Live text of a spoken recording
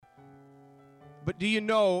But do you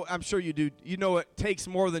know, I'm sure you do, you know it takes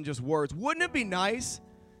more than just words. Wouldn't it be nice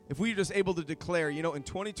if we were just able to declare, in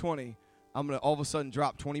 2020, I'm going to all of a sudden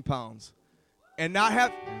drop 20 pounds and not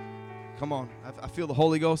have, come on, I feel the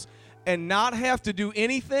Holy Ghost, and not have to do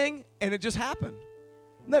anything and it just happened.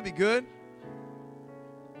 Wouldn't that be good?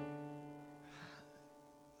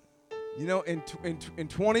 In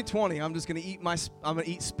 2020, I'm just going to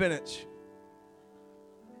eat spinach.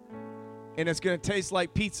 And it's going to taste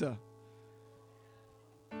like pizza.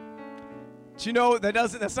 But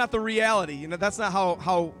that's not the reality. That's not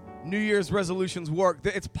how New Year's resolutions work.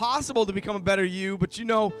 It's possible to become a better you, but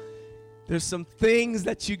there's some things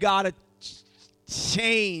that you got to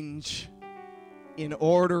change in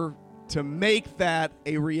order to make that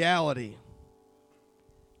a reality.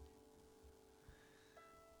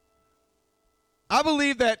 I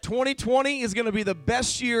believe that 2020 is going to be the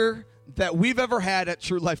best year that we've ever had at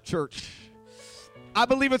True Life Church. I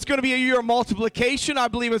believe it's going to be a year of multiplication. I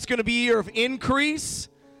believe it's going to be a year of increase.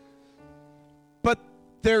 But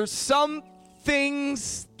there's some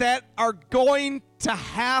things that are going to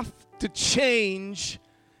have to change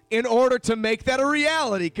in order to make that a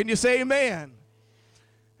reality. Can you say amen?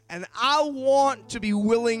 And I want to be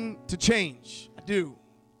willing to change. I do.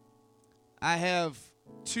 I have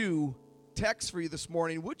 2 texts for you this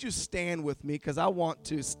morning. Would you stand with me? Because I want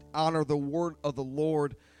to honor the word of the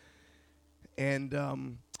Lord. And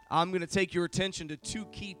I'm going to take your attention to 2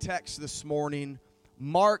 key texts this morning.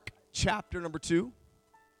 Mark chapter number 2.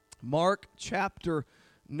 Mark chapter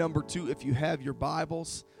number 2, if you have your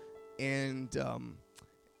Bibles. And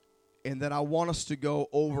then I want us to go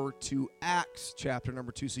over to Acts chapter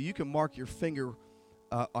number 2. So you can mark your finger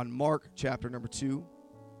on Mark chapter number 2.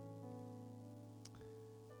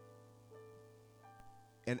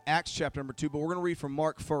 And Acts chapter number 2, but we're going to read from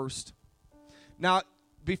Mark first. Now,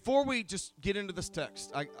 before we just get into this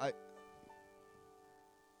text,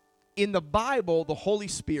 in the Bible, the Holy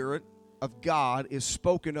Spirit of God is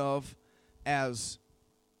spoken of as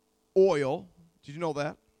oil. Did you know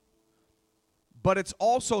that? But it's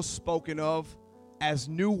also spoken of as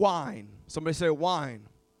new wine. Somebody say wine.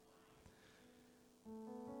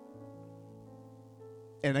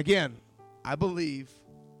 And again, I believe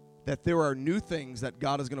that there are new things that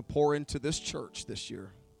God is going to pour into this church this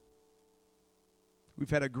year. We've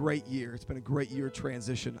had a great year. It's been a great year of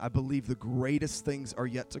transition. I believe the greatest things are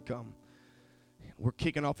yet to come. We're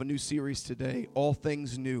kicking off a new series today, All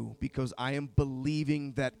Things New, because I am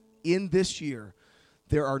believing that in this year,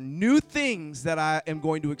 there are new things that I am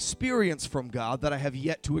going to experience from God that I have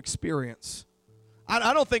yet to experience.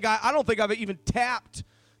 I don't think I've even tapped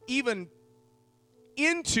even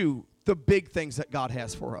into the big things that God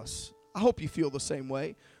has for us. I hope you feel the same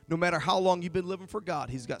way. No matter how long you've been living for God,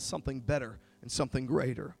 He's got something better and something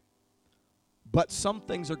greater. But some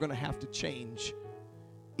things are going to have to change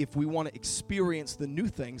if we want to experience the new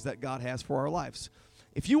things that God has for our lives.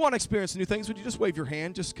 If you want to experience new things, would you just wave your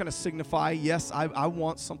hand? Just kind of signify, yes, I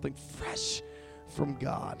want something fresh from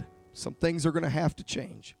God. Some things are going to have to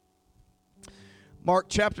change. Mark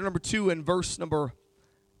chapter number 2 and verse number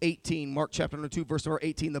 18. Mark chapter number 2, verse number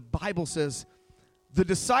 18. The Bible says, the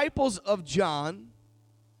disciples of John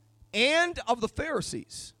and of the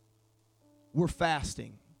Pharisees were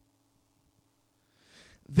fasting.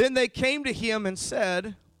 Then they came to him and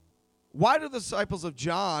said, why do the disciples of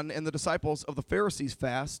John and the disciples of the Pharisees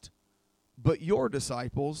fast, but your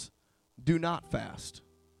disciples do not fast?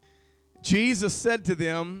 Jesus said to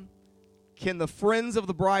them, can the friends of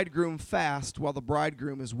the bridegroom fast while the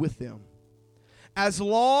bridegroom is with them? As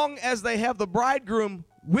long as they have the bridegroom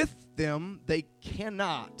with them, they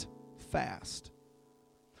cannot fast.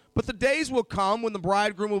 But the days will come when the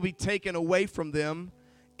bridegroom will be taken away from them,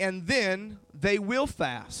 and then they will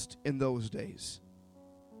fast in those days.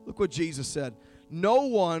 Look what Jesus said. No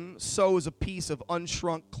one sews a piece of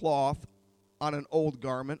unshrunk cloth on an old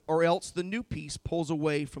garment, or else the new piece pulls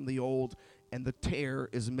away from the old, and the tear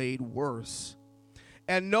is made worse.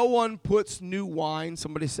 And no one puts new wine,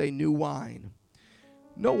 somebody say new wine.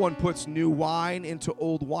 No one puts new wine into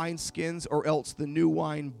old wineskins, or else the new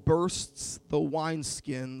wine bursts the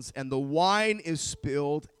wineskins, and the wine is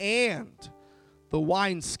spilled, and the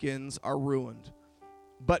wineskins are ruined.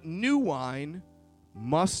 But new wine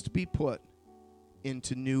must be put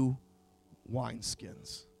into new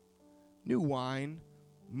wineskins. New wine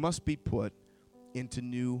must be put into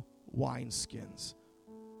new wineskins.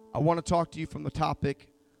 I want to talk to you from the topic,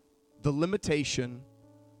 the limitation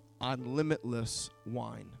on limitless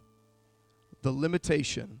wine. The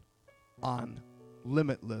limitation on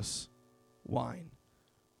limitless wine.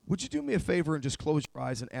 Would you do me a favor and just close your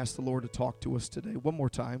eyes and ask the Lord to talk to us today? One more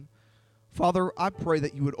time. Father, I pray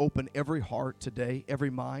that you would open every heart today, every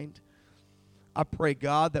mind. I pray,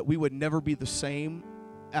 God, that we would never be the same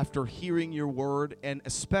after hearing your word, and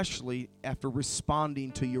especially after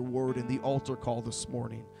responding to your word in the altar call this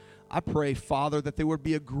morning. I pray, Father, that there would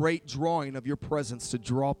be a great drawing of your presence to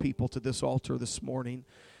draw people to this altar this morning,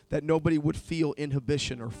 that nobody would feel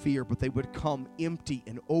inhibition or fear, but they would come empty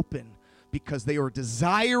and open because they are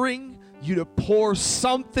desiring you to pour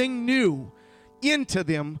something new into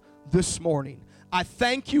them this morning. I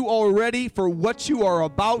thank you already for what you are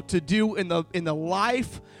about to do in the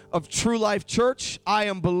life of True Life Church. I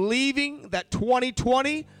am believing that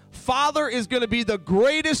 2020, Father, is going to be the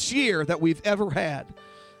greatest year that we've ever had.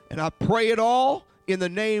 And I pray it all in the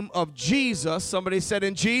name of Jesus. Somebody said,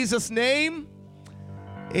 in Jesus' name,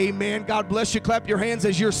 amen. God bless you. Clap your hands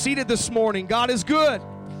as you're seated this morning. God is good.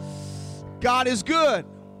 God is good.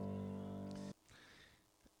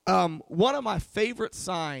 One of my favorite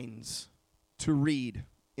signs to read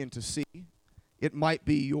and to see, it might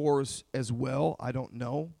be yours as well, I don't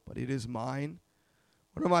know, but it is mine.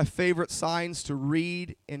 One of my favorite signs to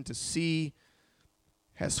read and to see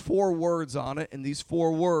has 4 words on it, and these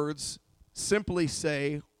 4 words simply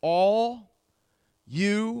say, all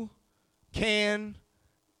you can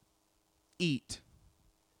eat.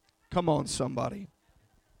 Come on, somebody.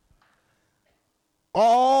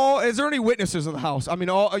 Is there any witnesses in the house? I mean,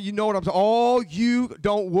 you know what I'm saying? All you,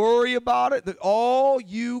 don't worry about it, that all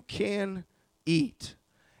you can eat.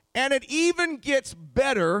 And it even gets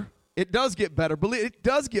better. It does get better. Believe it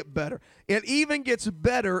does get better. It even gets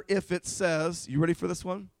better if it says, you ready for this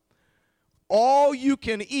one? All you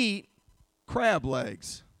can eat crab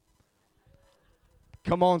legs.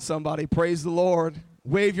 Come on, somebody. Praise the Lord.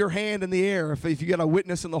 Wave your hand in the air if you got a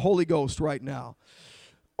witness in the Holy Ghost right now.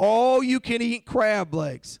 All you can eat crab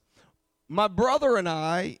legs. My brother and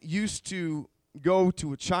I used to go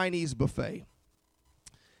to a Chinese buffet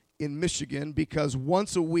in Michigan because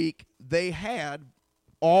once a week they had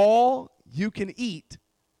all you can eat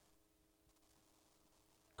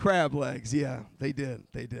crab legs. Yeah, they did.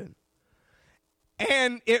 They did.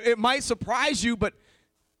 And it might surprise you, but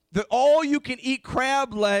the all you can eat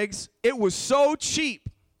crab legs, it was so cheap.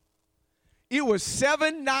 It was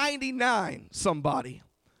 $7.99, somebody,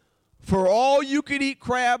 for all you could eat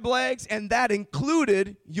crab legs, and that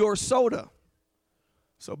included your soda.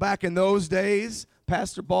 So back in those days,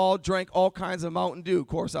 Pastor Ball drank all kinds of Mountain Dew. Of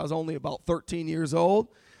course, I was only about 13 years old.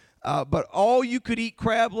 But all you could eat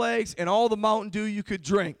crab legs and all the Mountain Dew you could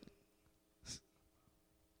drink.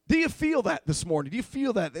 Do you feel that this morning? Do you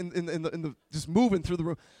feel that in the just moving through the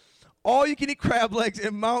room? All you can eat crab legs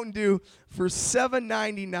and Mountain Dew for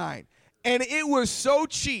 $7.99. And it was so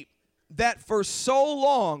cheap that for so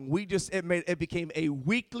long it became a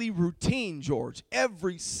weekly routine, George.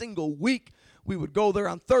 Every single week we would go there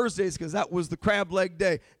on Thursdays because that was the crab leg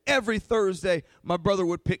day. Every Thursday my brother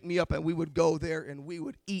would pick me up and we would go there and we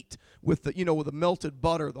would eat with the melted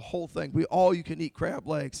butter, the whole thing. All you can eat crab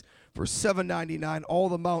legs for $7.99, all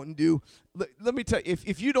the Mountain Dew. Let me tell you,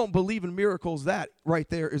 if you don't believe in miracles, that right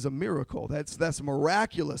there is a miracle. That's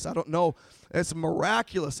miraculous. I don't know. It's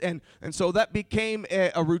miraculous. And so that became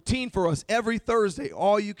a routine for us every Thursday,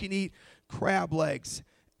 all you can eat crab legs.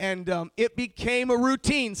 And it became a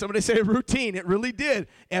routine. Somebody say a routine. It really did.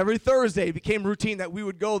 Every Thursday it became routine that we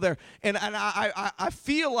would go there. And I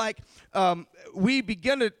feel like we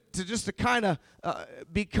begin to kind of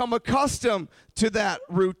become accustomed to that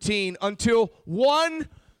routine until one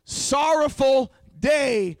sorrowful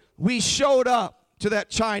day we showed up to that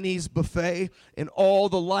Chinese buffet and all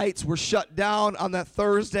the lights were shut down on that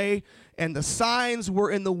Thursday and the signs were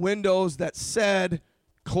in the windows that said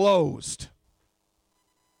closed.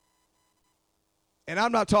 And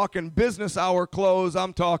I'm not talking business hour close.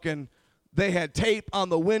 I'm talking they had tape on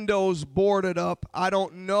the windows, boarded up. I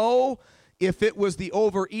don't know if it was the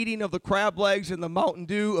overeating of the crab legs and the Mountain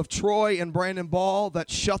Dew of Troy and Brandon Ball that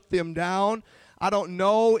shut them down. I don't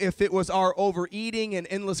know if it was our overeating and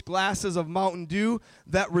endless glasses of Mountain Dew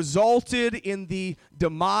that resulted in the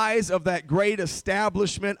demise of that great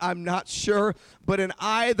establishment. I'm not sure. But in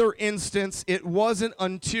either instance, it wasn't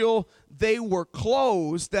until they were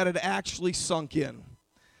closed that it actually sunk in.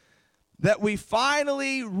 That we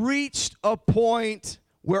finally reached a point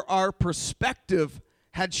where our perspective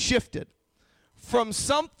had shifted from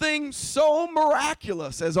something so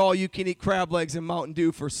miraculous as all you can eat crab legs and Mountain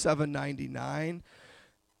Dew for $7.99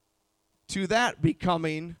 to that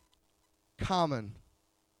becoming common.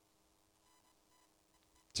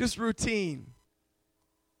 Just routine.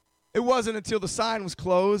 It wasn't until the sign was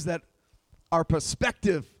closed that our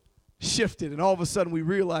perspective shifted, and all of a sudden we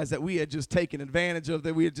realized that we had just taken advantage of,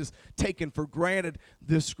 that we had just taken for granted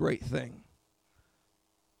this great thing.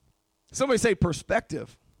 Somebody say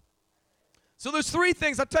perspective. So there's three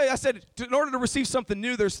things. I tell you, I said in order to receive something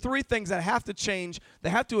new, there's three things that have to change, that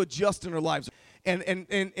have to adjust in our lives. And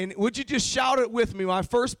would you just shout it with me? My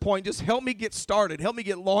first point, just help me get started. Help me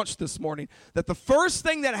get launched this morning. That the first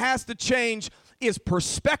thing that has to change is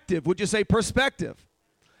perspective. Would you say perspective?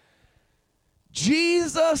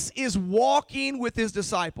 Jesus is walking with his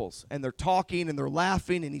disciples, and they're talking, and they're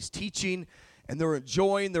laughing, and he's teaching, and they're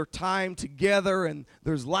enjoying their time together, and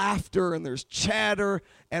there's laughter, and there's chatter,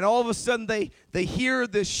 and all of a sudden they hear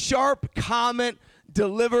this sharp comment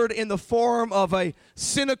delivered in the form of a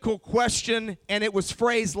cynical question, and it was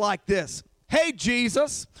phrased like this: "Hey,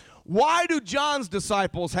 Jesus, why do John's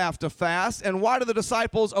disciples have to fast, and why do the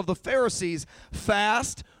disciples of the Pharisees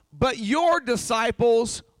fast, but your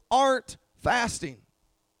disciples aren't fasting?"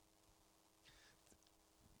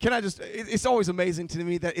 It's always amazing to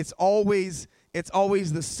me that it's always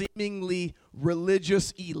the seemingly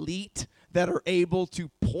religious elite that are able to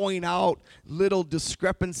point out little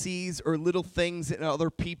discrepancies or little things in other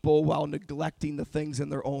people while neglecting the things in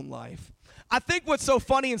their own life. I think what's so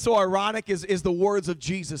funny and so ironic is the words of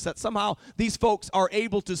Jesus, that somehow these folks are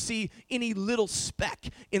able to see any little speck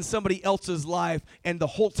in somebody else's life, and the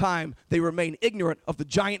whole time they remain ignorant of the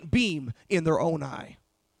giant beam in their own eye.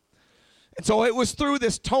 And so it was through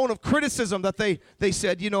this tone of criticism that they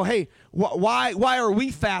said, hey, why are we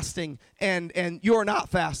fasting and you're not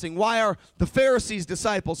fasting? Why are the Pharisees'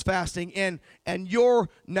 disciples fasting and you're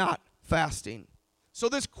not fasting? So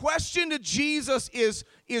this question to Jesus is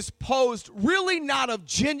posed really not of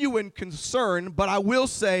genuine concern, but I will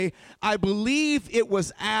say I believe it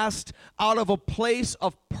was asked out of a place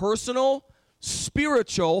of personal,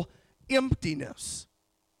 spiritual emptiness.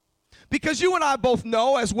 Because you and I both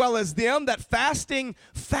know, as well as them, that fasting,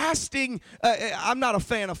 I'm not a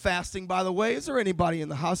fan of fasting, by the way. Is there anybody in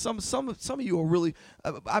the house? Some of you are really,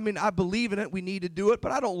 I believe in it. We need to do it,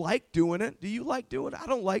 but I don't like doing it. Do you like doing it? I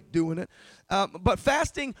don't like doing it. But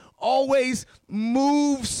fasting always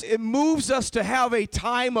moves us to have a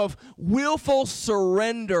time of willful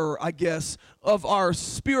surrender, I guess, of our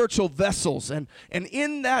spiritual vessels. And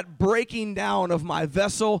in that breaking down of my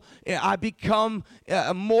vessel, I become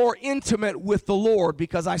more intimate with the Lord,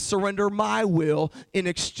 because I surrender my will in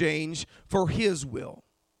exchange for his will.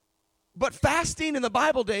 But fasting in the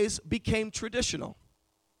Bible days became traditional.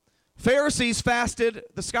 Pharisees fasted,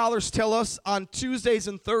 the scholars tell us, on Tuesdays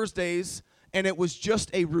and Thursdays, and it was just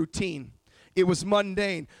a routine. It was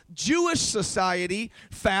mundane. Jewish society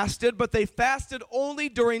fasted, but they fasted only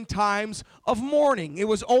during times of mourning. It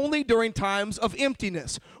was only during times of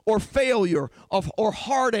emptiness or failure or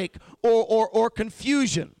heartache or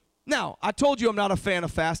confusion. Now, I told you I'm not a fan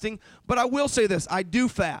of fasting, but I will say this: I do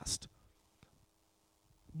fast.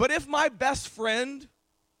 But if my best friend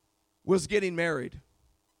was getting married,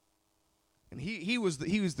 and he was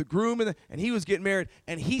the groom, and he was getting married,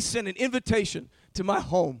 and he sent an invitation to my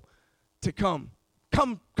home to come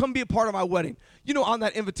be a part of my wedding. On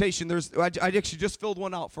that invitation, I actually just filled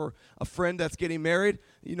one out for a friend that's getting married.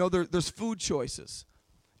 There's food choices.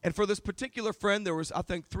 And for this particular friend, there was, I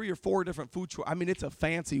think, 3 or 4 different food choices. It's a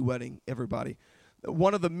fancy wedding, everybody.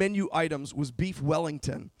 One of the menu items was beef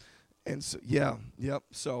Wellington. And so,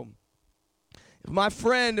 so if my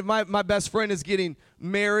best friend is getting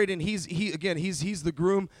married, and he's the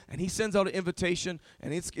groom, and he sends out an invitation,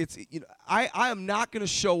 and I am not going to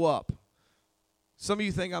show up. Some of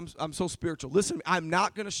you think I'm so spiritual. Listen, I'm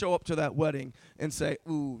not going to show up to that wedding and say,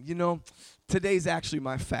 "Ooh, today's actually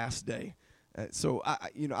my fast day." So I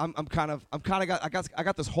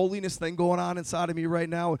got this holiness thing going on inside of me right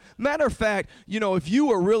now. Matter of fact, if you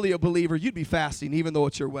were really a believer, you'd be fasting even though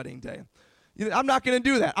it's your wedding day. I'm not going to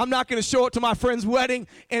do that. I'm not going to show up to my friend's wedding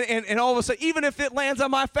and all of a sudden, even if it lands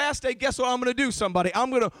on my fast day, guess what I'm going to do, somebody?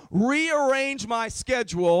 I'm going to rearrange my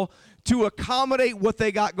schedule to accommodate what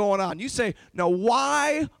they got going on. You say, now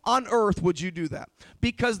why on earth would you do that?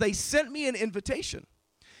 Because they sent me an invitation.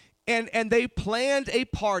 And they planned a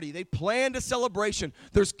party. They planned a celebration.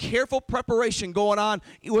 There's careful preparation going on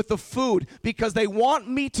with the food, because they want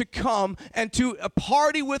me to come and to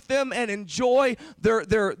party with them and enjoy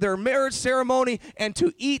their marriage ceremony and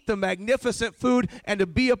to eat the magnificent food and to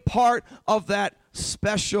be a part of that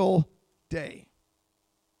special day.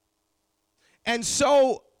 And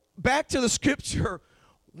so, back to the scripture,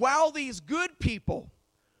 while these good people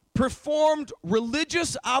performed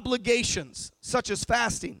religious obligations such as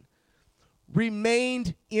fasting,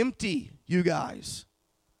 remained empty, you guys.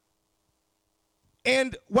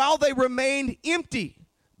 And while they remained empty,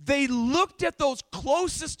 They looked at those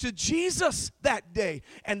closest to Jesus that day,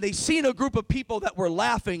 and they seen a group of people that were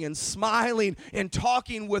laughing and smiling and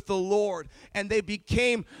talking with the Lord, and they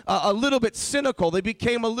became a little bit cynical. They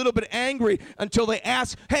became a little bit angry until they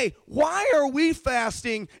asked, hey, why are we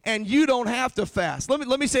fasting and you don't have to fast?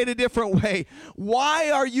 Let me say it a different way. Why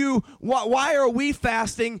are we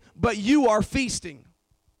fasting but you are feasting?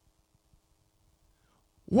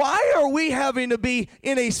 Why are we having to be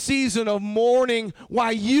in a season of mourning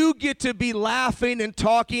while you get to be laughing and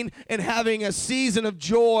talking and having a season of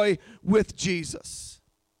joy with Jesus?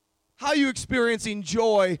 How are you experiencing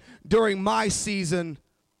joy during my season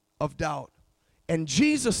of doubt? And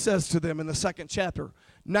Jesus says to them in the 2nd chapter,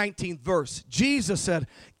 19th verse, Jesus said,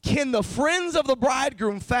 can the friends of the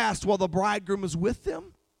bridegroom fast while the bridegroom is with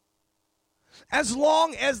them? As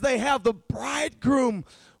long as they have the bridegroom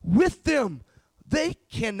with them, they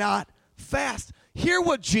cannot fast. Hear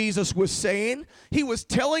what Jesus was saying. He was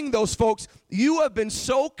telling those folks, you have been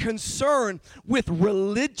so concerned with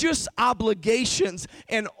religious obligations,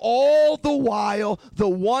 and all the while, the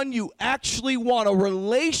one you actually want a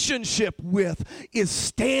relationship with is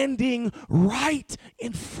standing right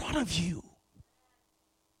in front of you.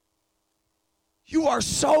 You are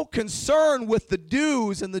so concerned with the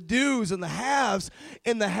do's and the haves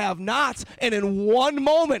and the have-nots. And in one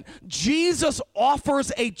moment, Jesus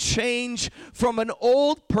offers a change from an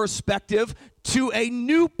old perspective to a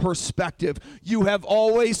new perspective. You have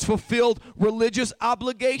always fulfilled religious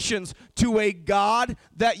obligations to a God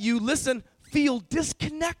that you, listen, feel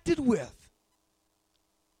disconnected with.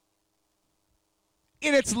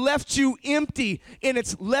 And it's left you empty, and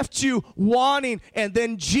it's left you wanting. And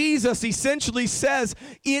then Jesus essentially says,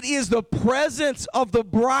 it is the presence of the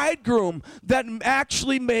bridegroom that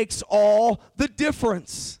actually makes all the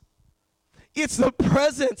difference. It's the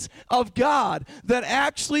presence of God that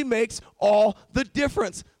actually makes all the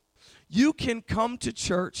difference. You can come to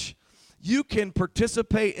church. You can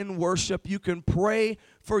participate in worship. You can pray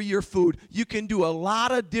for your food. You can do a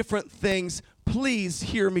lot of different things. Please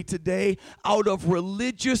hear me today, out of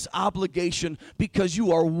religious obligation, because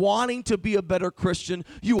you are wanting to be a better Christian.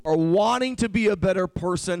 You are wanting to be a better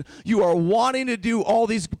person. You are wanting to do all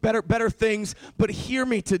these better things. But hear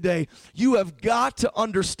me today. You have got to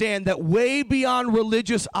understand that way beyond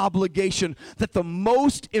religious obligation, that the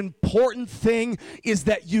most important thing is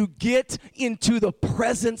that you get into the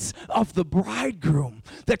presence of the bridegroom,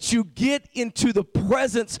 that you get into the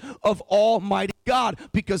presence of Almighty God.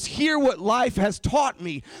 Because hear what life has taught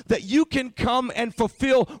me, that you can come and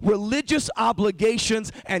fulfill religious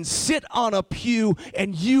obligations and sit on a pew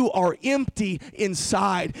and you are empty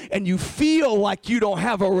inside and you feel like you don't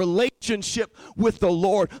have a relationship with the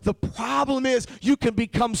Lord. The problem is you can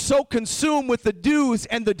become so consumed with the do's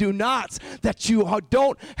and the do nots that you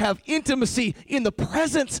don't have intimacy in the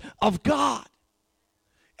presence of God.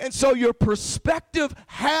 And so your perspective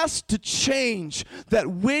has to change, that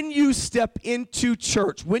when you step into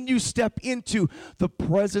church, when you step into the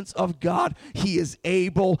presence of God, He is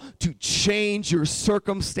able to change your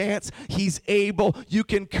circumstance. He's able, you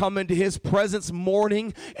can come into His presence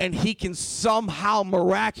mourning, and He can somehow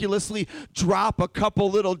miraculously drop a couple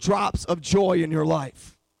little drops of joy in your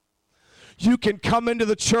life. You can come into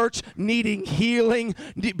the church needing healing,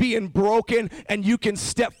 being broken, and you can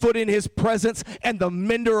step foot in His presence, and the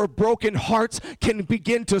mender of broken hearts can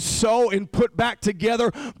begin to sew and put back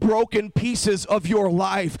together broken pieces of your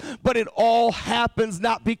life. But it all happens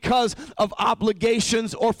not because of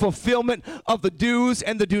obligations or fulfillment of the do's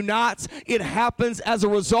and the do nots. It happens as a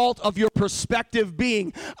result of your perspective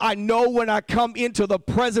being, I know when I come into the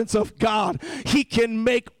presence of God, He can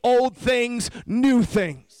make old things new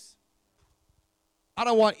things. I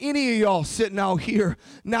don't want any of y'all sitting out here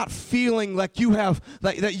not feeling like you have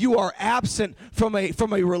that you are absent from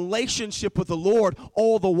a relationship with the Lord,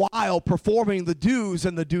 all the while performing the do's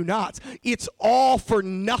and the do nots. It's all for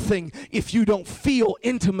nothing if you don't feel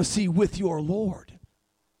intimacy with your Lord.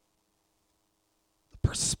 The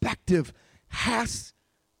perspective has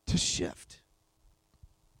to shift.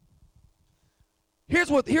 Here's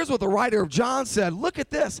what the writer of John said. Look at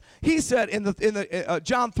this. He said in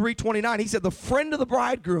John 3:29, he said, the friend of the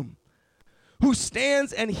bridegroom who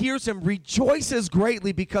stands and hears him rejoices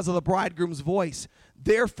greatly because of the bridegroom's voice.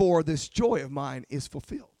 Therefore, this joy of mine is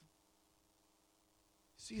fulfilled.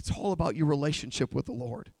 See, it's all about your relationship with the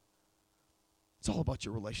Lord. It's all about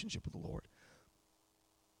your relationship with the Lord.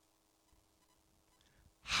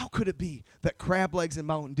 How could it be that crab legs and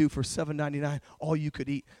Mountain Dew for $7.99, all you could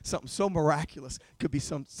eat? Something so miraculous could be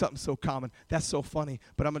something so common. That's so funny.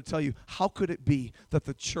 But I'm going to tell you, how could it be that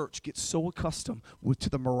the church gets so accustomed to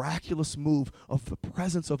the miraculous move of the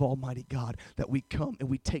presence of Almighty God that we come and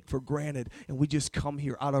we take for granted, and we just come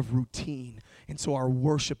here out of routine? And so our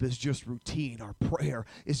worship is just routine. Our prayer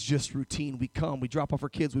is just routine. We come, we drop off our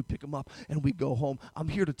kids, we pick them up, and we go home. I'm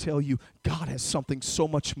here to tell you, God has something so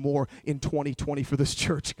much more in 2020 for this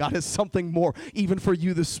church. God has something more even for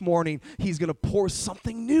you this morning. He's going to pour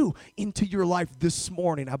something new into your life this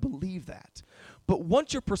morning. I believe that. But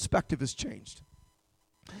once your perspective is changed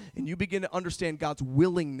and you begin to understand God's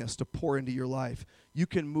willingness to pour into your life, you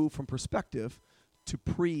can move from perspective to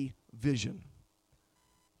pre-vision.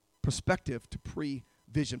 Perspective to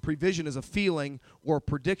pre-vision. Pre-vision is a feeling or a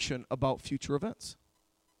prediction about future events.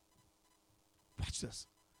 Watch this.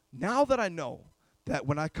 Now that I know that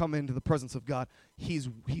when I come into the presence of God, he's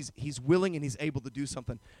willing and he's able to do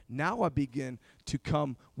something, now I begin to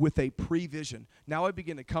come with a prevision. Now I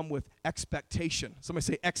begin to come with expectation. Somebody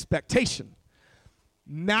say expectation.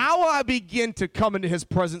 Now I begin to come into his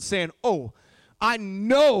presence saying, oh, I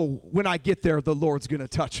know when I get there, the Lord's going to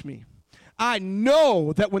touch me. I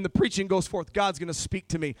know that when the preaching goes forth, God's going to speak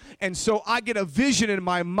to me. And so I get a vision in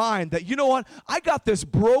my mind that, you know what, I got this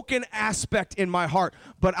broken aspect in my heart,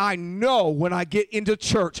 but I know when I get into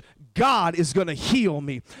church, God is going to heal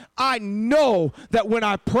me. I know that when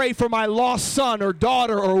I pray for my lost son or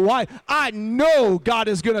daughter or wife, I know God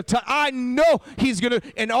is going to touch. I know he's going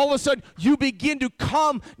to, and all of a sudden you begin to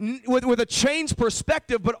come with a changed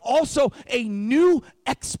perspective, but also a new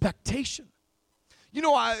expectation. You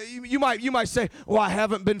know, you might say, well, I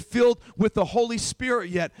haven't been filled with the Holy Spirit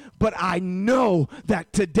yet, but I know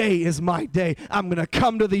that today is my day. I'm going to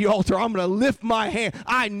come to the altar. I'm going to lift my hand.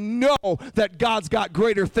 I know that God's got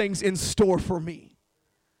greater things in store for me.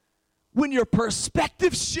 When your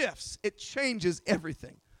perspective shifts, it changes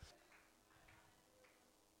everything.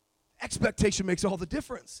 Expectation makes all the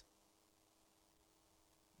difference.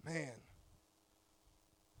 Man.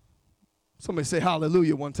 Somebody say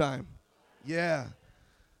hallelujah one time. Yeah.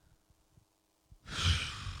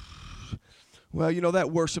 Well, you know,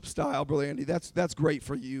 that worship style, Brother Andy, that's great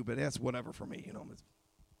for you, but that's whatever for me, you know.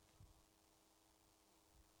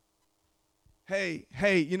 Hey,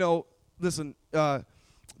 you know, listen, the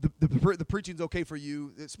preaching's okay for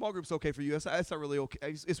you. The small group's okay for you. That's not really okay.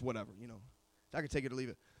 It's whatever, you know. I can take it or leave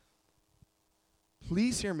it.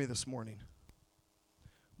 Please hear me this morning.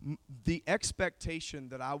 The expectation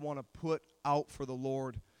that I want to put out for the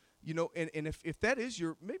Lord, you know, and if that is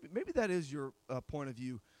your, maybe that is your point of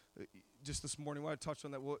view, just this morning when I touched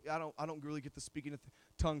on that, well, I don't really get the speaking of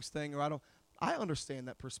tongues thing, or I understand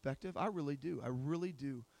that perspective. I really do.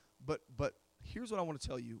 But here's what I want to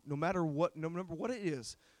tell you. No matter what it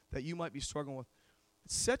is that you might be struggling with,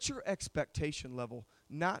 set your expectation level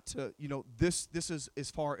not to, you know, this is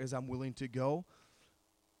as far as I'm willing to go.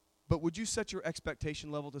 But would you set your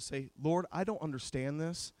expectation level to say, Lord, I don't understand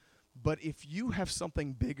this, but if you have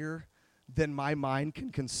something bigger than my mind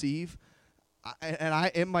can conceive,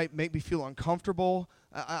 it might make me feel uncomfortable,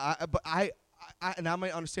 but I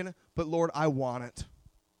might understand it, but Lord, I want it.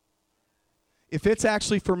 If it's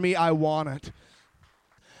actually for me, I want it.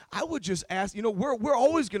 I would just ask, you know, we're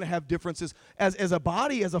always going to have differences as a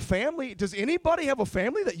body, as a family. Does anybody have a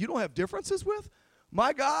family that you don't have differences with?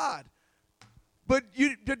 My God. But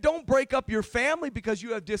you don't break up your family because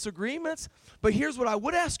you have disagreements. But here's what I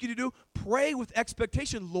would ask you to do. Pray with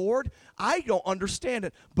expectation. Lord, I don't understand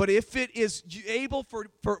it. But if it is able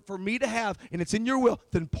for me to have, and it's in your will,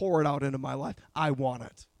 then pour it out into my life. I want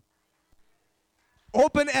it.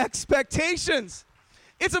 Open expectations.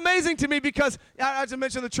 It's amazing to me because I just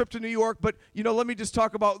mentioned the trip to New York, but, you know, let me just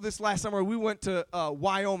talk about this last summer. We went to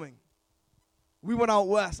Wyoming. We went out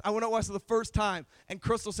west. I went out west for the first time, and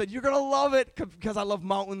Crystal said, you're going to love it because I love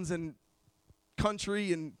mountains and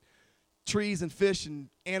country and trees and fish and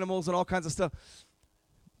animals and all kinds of stuff.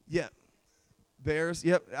 Yeah. Bears.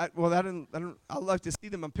 Yep. I like to see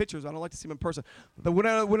them in pictures. I don't like to see them in person. But when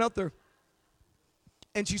I went out there,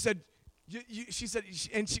 and she said,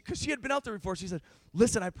 because she had been out there before, she said,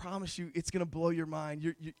 listen, I promise you, it's going to blow your mind.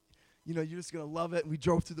 You're just going to love it. And we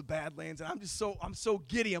drove through the Badlands, and I'm so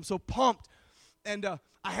giddy. I'm so pumped. And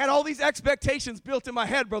I had all these expectations built in my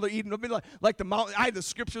head, Brother Eden. I mean, like the mountain. I had the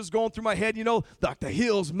scriptures going through my head. You know, the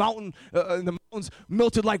hills, and the mountains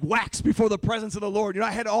melted like wax before the presence of the Lord. You know,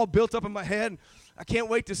 I had it all built up in my head. I can't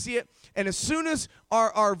wait to see it. And as soon as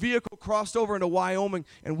our vehicle crossed over into Wyoming,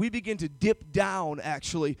 and we began to dip down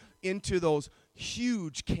actually into those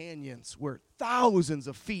huge canyons where thousands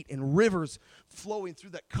of feet and rivers flowing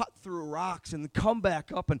through that cut through rocks and come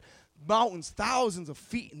back up, and mountains thousands of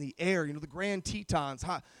feet in the air, the Grand Tetons.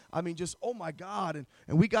 I mean, just, oh my God.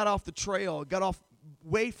 And we got off the trail, got off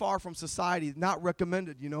way far from society, not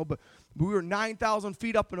recommended, but we were 9,000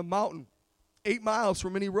 feet up in a mountain, 8 miles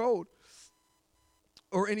from any road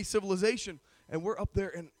or any civilization. And we're up there,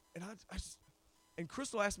 and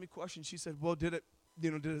Crystal asked me a question. She said, well,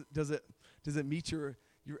 does it meet your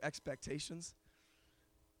expectations?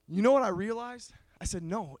 You know what I realized? I said,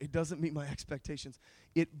 no, it doesn't meet my expectations.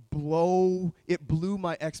 It blew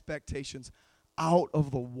my expectations out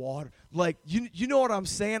of the water. Like, you know what I'm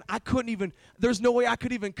saying? There's no way I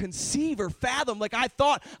could even conceive or fathom. Like, I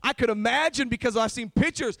thought I could imagine because I've seen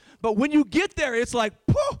pictures, but when you get there, it's like,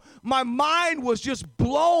 poof, my mind was just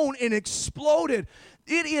blown and exploded.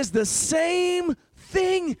 It is the same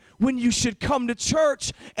thing when you should come to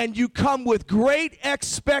church and you come with great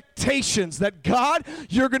expectations that, God,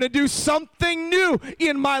 you're going to do something new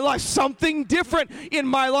in my life, something different in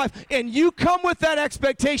my life. And you come with that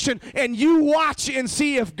expectation and you watch and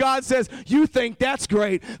see if God says, you think that's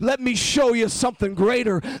great. Let me show you something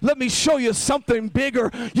greater. Let me show you something bigger.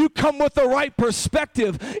 You come with the right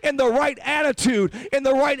perspective and the right attitude and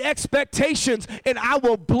the right expectations, and I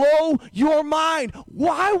will blow your mind.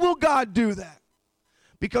 Why will God do that?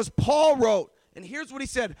 Because Paul wrote, and here's what he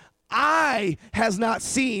said, eye has not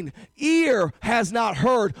seen, ear has not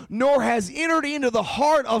heard, nor has entered into the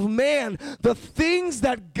heart of man the things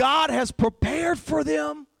that God has prepared for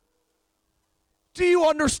them. Do you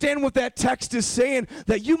understand what that text is saying?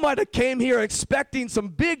 That you might have came here expecting some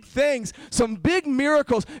big things, some big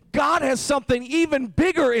miracles. God has something even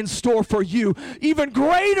bigger in store for you, even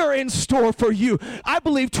greater in store for you. I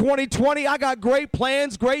believe 2020, I got great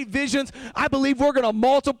plans, great visions. I believe we're going to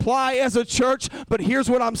multiply as a church, but here's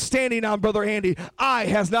what I'm standing on, Brother Andy. Eye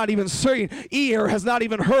has not even seen, ear has not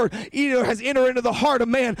even heard, ear has entered into the heart of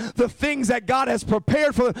man the things that God has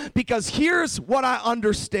prepared for them. Because here's what I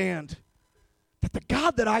understand. That the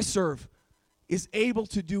God that I serve is able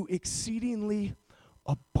to do exceedingly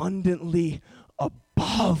abundantly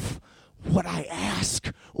above what I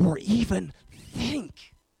ask or even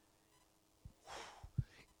think.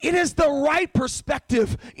 It is the right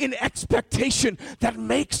perspective in expectation that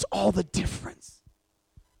makes all the difference.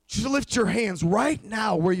 Just lift your hands right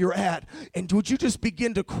now where you're at, and would you just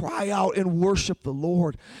begin to cry out and worship the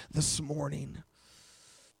Lord this morning?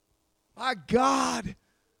 My God.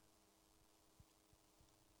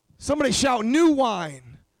 Somebody shout, new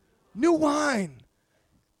wine. New wine.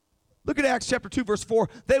 Look at Acts chapter 2, verse 4.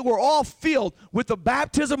 They were all filled with the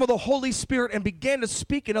baptism of the Holy Spirit and began to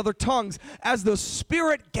speak in other tongues as the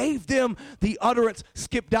Spirit gave them the utterance.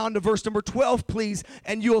 Skip down to verse number 12, please,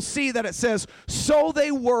 and you'll see that it says, so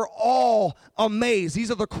they were all amazed.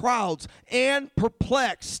 These are the crowds, and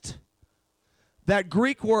perplexed. That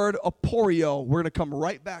Greek word, aporio, we're going to come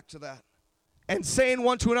right back to that. And saying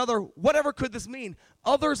one to another, whatever could this mean?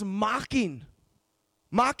 Others mocking,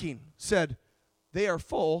 said, they are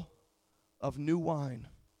full of new wine.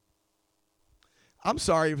 I'm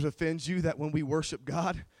sorry if it offends you that when we worship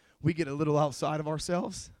God, we get a little outside of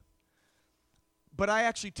ourselves. But I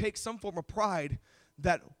actually take some form of pride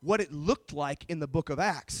that what it looked like in the book of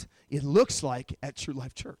Acts, it looks like at True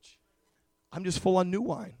Life Church. I'm just full on new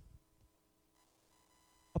wine.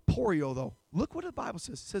 Aporio, though. Look what the Bible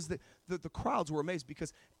says. It says that the crowds were amazed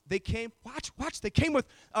because they came, they came with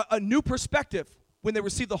a new perspective when they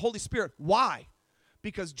received the Holy Spirit. Why?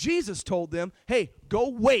 Because Jesus told them, hey, go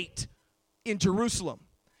wait in Jerusalem.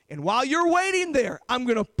 And while you're waiting there, I'm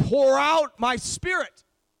going to pour out my Spirit.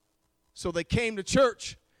 So they came to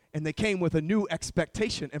church, and they came with a new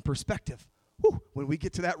expectation and perspective. Whew, when we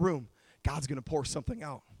get to that room, God's going to pour something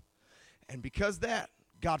out. And because that,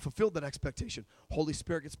 God fulfilled that expectation. Holy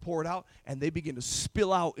Spirit gets poured out, and they begin to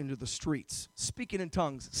spill out into the streets, speaking in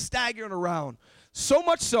tongues, staggering around. So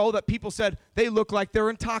much so that people said they look like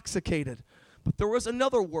they're intoxicated. But there was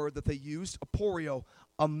another word that they used, aporio,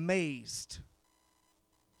 amazed.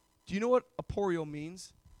 Do you know what aporio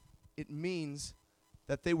means? It means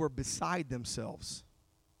that they were beside themselves.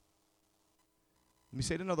 Let me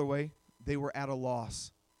say it another way. They were at a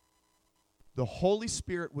loss. The Holy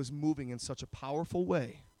Spirit was moving in such a powerful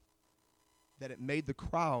way that it made the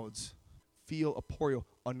crowds feel aporio,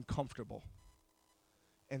 uncomfortable.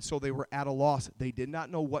 And so they were at a loss. They did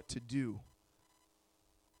not know what to do.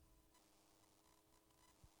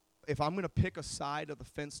 If I'm going to pick a side of the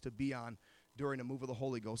fence to be on during a move of the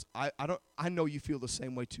Holy Ghost, I know you feel the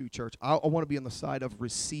same way too, church. I want to be on the side of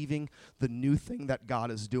receiving the new thing that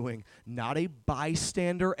God is doing, not a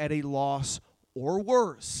bystander at a loss or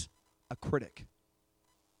worse. a critic.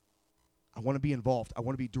 I want to be involved. I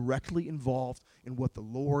want to be directly involved in what the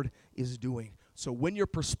Lord is doing. So when your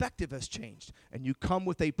perspective has changed and you come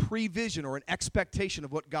with a prevision or an expectation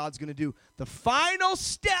of what God's going to do, the final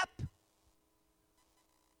step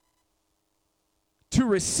to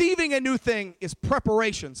receiving a new thing is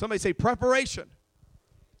preparation. Somebody say preparation.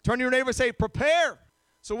 Turn to your neighbor and say prepare.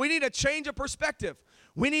 So we need a change of perspective.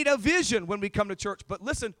 We need a vision when we come to church. But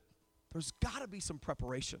listen, there's got to be some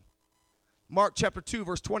preparation. Mark chapter 2,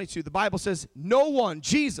 verse 22, the Bible says, no one,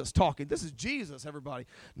 Jesus talking, this is Jesus, everybody,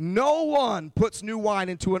 no one puts new wine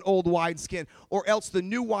into an old wineskin, or else the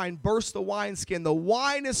new wine bursts the wineskin. The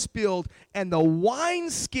wine is spilled, and the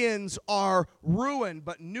wineskins are ruined.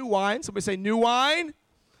 But new wine, somebody say new wine,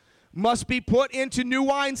 must be put into new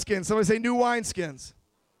wineskins. Somebody say new wineskins.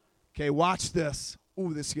 Okay, watch this.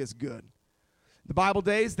 Ooh, this gets good. The Bible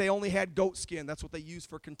days, they only had goat skin. That's what they used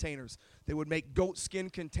for containers. They would make goat skin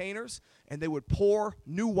containers, and they would pour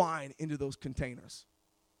new wine into those containers.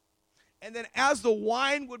 And then as the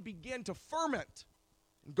wine would begin to ferment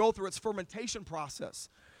and go through its fermentation process,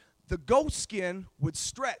 the goat skin would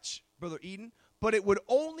stretch, Brother Eden, but it would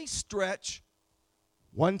only stretch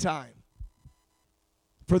one time.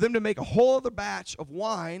 For them to make a whole other batch of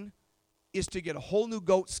wine is to get a whole new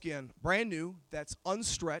goat skin, brand new, that's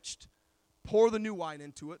unstretched, pour the new wine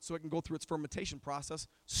into it so it can go through its fermentation process,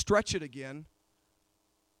 stretch it again.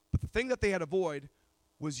 But the thing that they had to avoid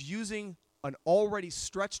was using an already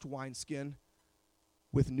stretched wineskin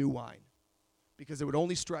with new wine, because it would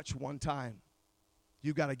only stretch one time.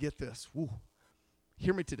 You got to get this. Woo.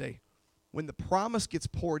 Hear me today. When the promise gets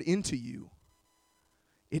poured into you,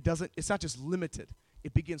 it's not just limited.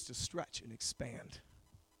 It begins to stretch and expand.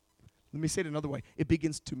 Let me say it another way. It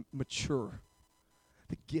begins to mature.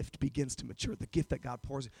 The gift begins to mature. The gift that God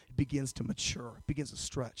pours, it begins to mature, it begins to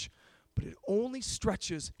stretch. But it only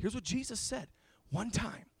stretches, here's what Jesus said, one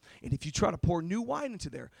time. And if you try to pour new wine into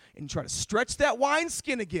there and try to stretch that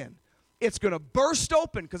wineskin again, it's going to burst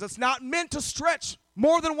open because it's not meant to stretch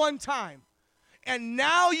more than one time. And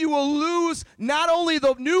now you will lose not only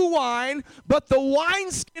the new wine, but the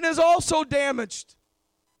wineskin is also damaged.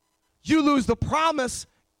 You lose the promise,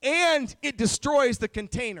 and it destroys the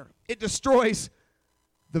container. It destroys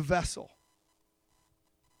the vessel.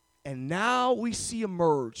 And now we see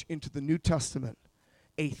emerge into the New Testament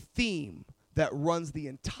a theme that runs the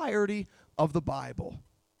entirety of the Bible,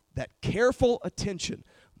 that careful attention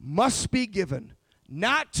must be given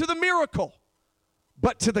not to the miracle,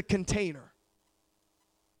 but to the container.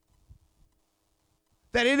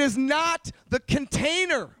 That it is not the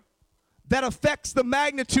container that affects the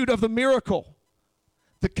magnitude of the miracle.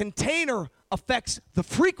 The container affects the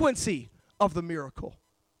frequency of the miracle.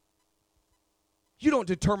 You don't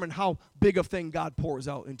determine how big a thing God pours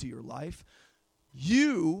out into your life.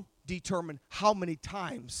 You determine how many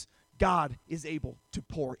times God is able to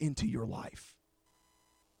pour into your life.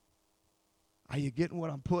 Are you getting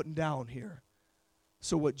what I'm putting down here?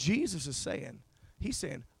 So what Jesus is saying, he's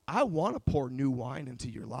saying, I want to pour new wine into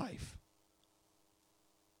your life.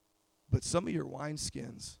 But some of your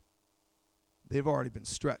wineskins, they've already been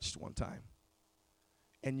stretched one time.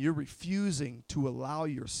 And you're refusing to allow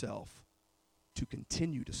yourself to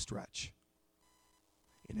continue to stretch.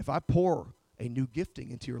 And if I pour a new gifting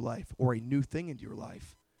into your life or a new thing into your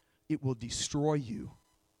life, it will destroy you,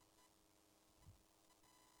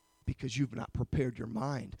 because you've not prepared your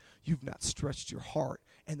mind. You've not stretched your heart.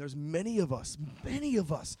 And there's many of us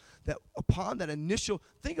that upon that initial,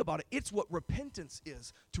 think about it, it's what repentance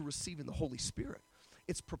is to receiving the Holy Spirit.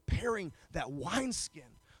 It's preparing that wineskin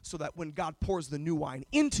so that when God pours the new wine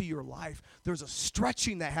into your life, there's a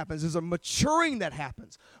stretching that happens, there's a maturing that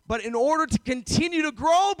happens. But in order to continue to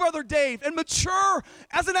grow, Brother Dave, and mature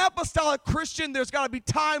as an apostolic Christian, there's got to be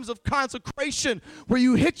times of consecration where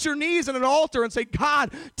you hit your knees at an altar and say,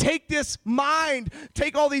 God, take this mind,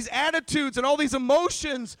 take all these attitudes and all these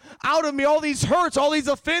emotions out of me, all these hurts, all these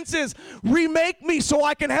offenses, remake me so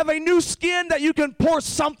I can have a new skin that you can pour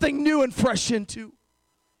something new and fresh into.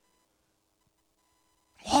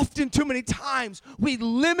 Often, too many times, we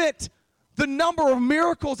limit the number of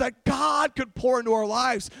miracles that God could pour into our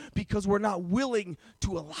lives because we're not willing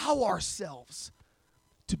to allow ourselves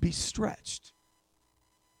to be stretched.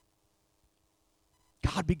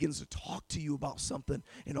 God begins to talk to you about something,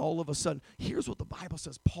 and all of a sudden, here's what the Bible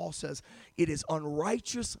says. Paul says, it is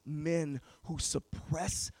unrighteous men who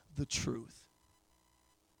suppress the truth.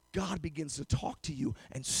 God begins to talk to you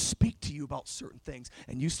and speak to you about certain things.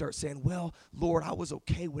 And you start saying, well, Lord, I was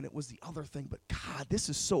okay when it was the other thing, but God, this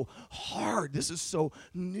is so hard. This is so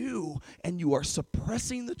new. And you are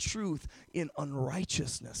suppressing the truth in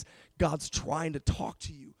unrighteousness. God's trying to talk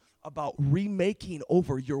to you about remaking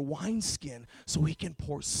over your wineskin so he can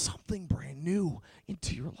pour something brand new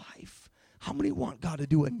into your life? How many want God to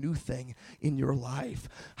do a new thing in your life?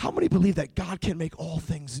 How many believe that God can make all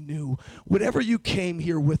things new? Whatever you came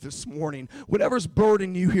here with this morning, whatever's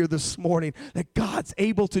burdening you here this morning, that God's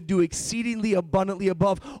able to do exceedingly abundantly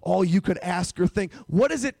above all you could ask or think. What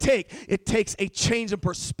does it take? It takes a change of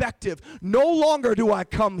perspective. No longer do I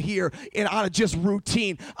come here out of just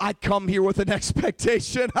routine. I come here with an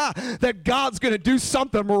expectation that God's going to do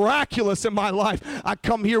something miraculous in my life. I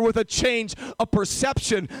come here with a change of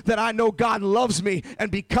perception that I know God loves me, and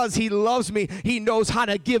because he loves me, he knows how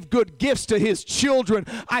to give good gifts to his children.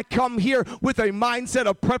 I come here with a mindset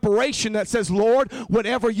of preparation that says, Lord,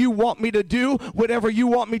 whatever you want me to do, whatever you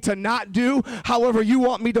want me to not do, however you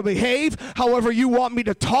want me to behave, however you want me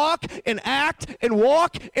to talk and act and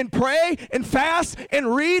walk and pray and fast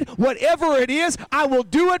and read, whatever it is, I will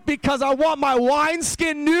do it because I want my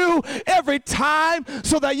wineskin new every time,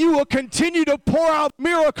 so that you will continue to pour out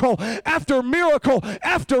miracle after miracle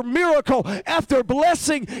after miracle after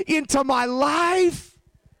blessing into my life.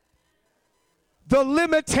 The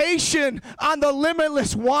limitation on the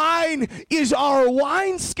limitless wine is our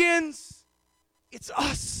wineskins. It's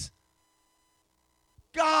us.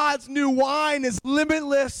 God's new wine is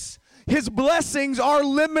limitless. His blessings are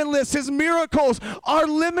limitless. His miracles are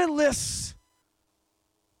limitless.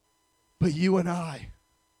 But you and I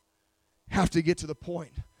have to get to the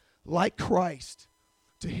point, like Christ,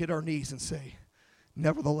 to hit our knees and say,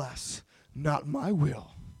 nevertheless, not my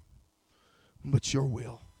will, but your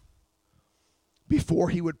will. Before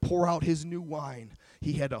he would pour out his new wine,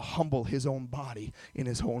 he had to humble his own body in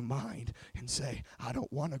his own mind and say, I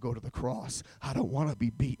don't want to go to the cross. I don't want to be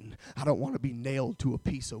beaten. I don't want to be nailed to a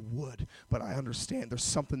piece of wood. But I understand there's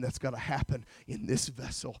something that's got to happen in this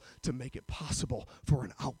vessel to make it possible for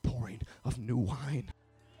an outpouring of new wine.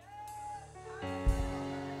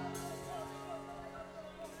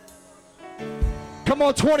 Come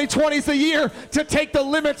on, 2020 is the year to take the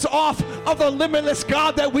limits off of the limitless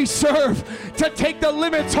God that we serve. To take the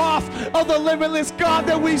limits off of the limitless God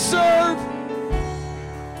that we serve.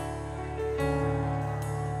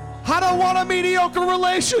 I don't want a mediocre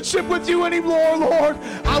relationship with you anymore, Lord.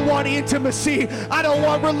 I want intimacy. I don't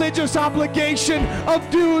want religious obligation of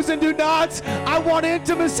do's and do nots. I want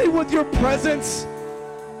intimacy with your presence.